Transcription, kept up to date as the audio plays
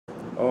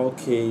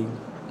Okay,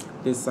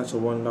 this is such a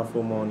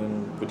wonderful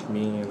morning with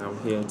me, and I'm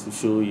here to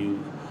show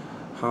you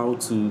how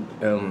to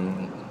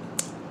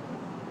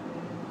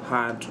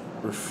hard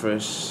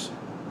refresh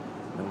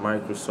the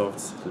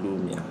Microsoft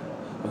Lumia.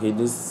 Okay,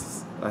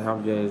 this I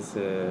have here is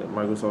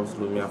Microsoft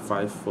Lumia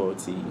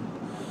 540.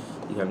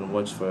 You can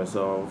watch for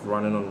yourself,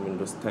 running on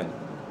Windows 10.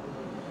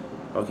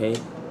 Okay,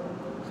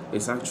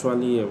 it's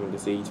actually a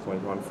Windows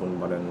 8.1 phone,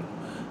 but then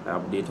I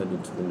updated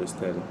it to Windows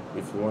 10.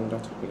 If you want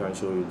that, I can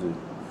show you too.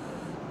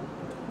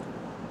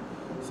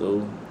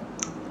 So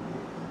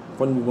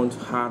when you want to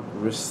hard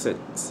reset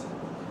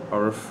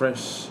or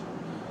refresh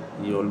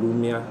your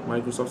Lumia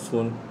Microsoft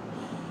phone,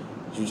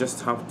 you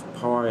just have to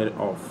power it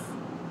off.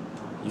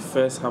 You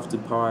first have to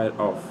power it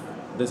off.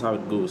 This is how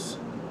it goes.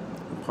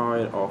 You power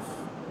it off,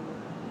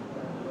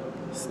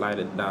 slide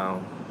it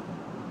down.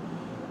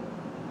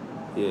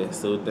 Yeah,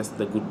 so that's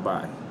the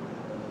goodbye.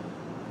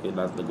 Okay,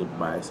 that's the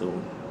goodbye.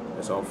 So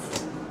it's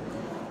off,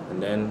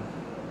 and then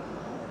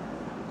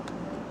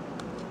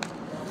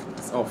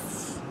it's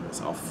off. It's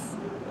off.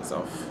 It's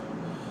off.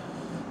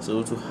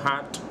 So to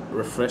hard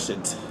refresh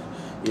it,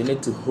 you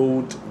need to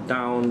hold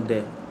down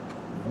the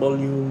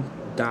volume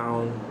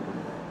down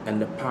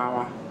and the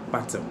power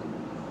button.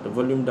 The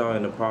volume down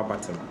and the power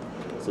button.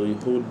 So you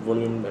hold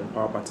volume and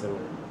power button,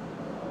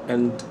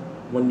 and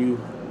when you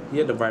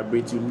hear the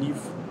vibrate, you leave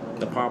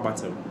the power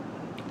button.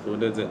 So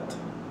that's it.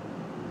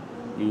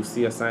 You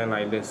see a sign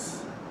like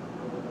this.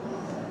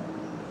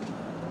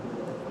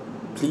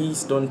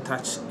 Please don't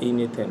touch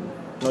anything,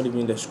 not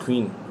even the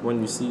screen,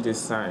 when you see this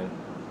sign,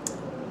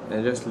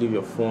 and just leave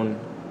your phone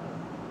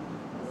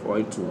for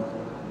it to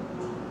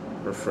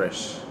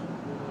refresh.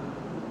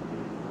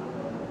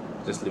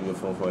 Just leave your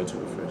phone for it to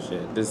refresh.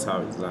 Yeah, this is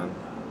how it's done.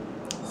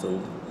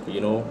 So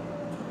you know,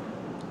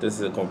 this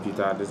is a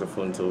computer, this is a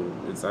phone, so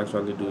it's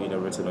actually doing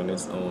everything on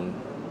its own.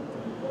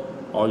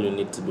 All you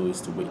need to do is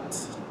to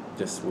wait.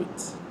 Just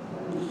wait.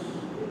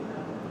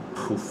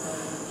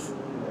 Poof.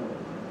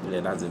 Yeah,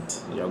 that's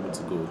it. You're good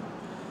to go.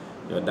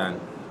 You're done.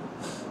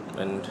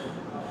 And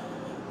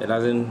it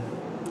doesn't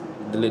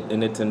delete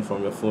anything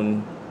from your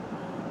phone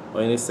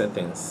or any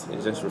settings.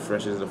 It just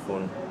refreshes the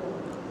phone,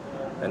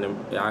 and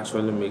it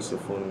actually makes your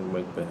phone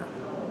work better.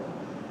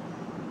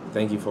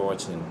 Thank you for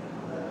watching.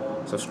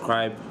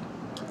 Subscribe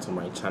to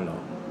my channel.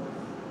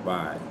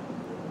 Bye.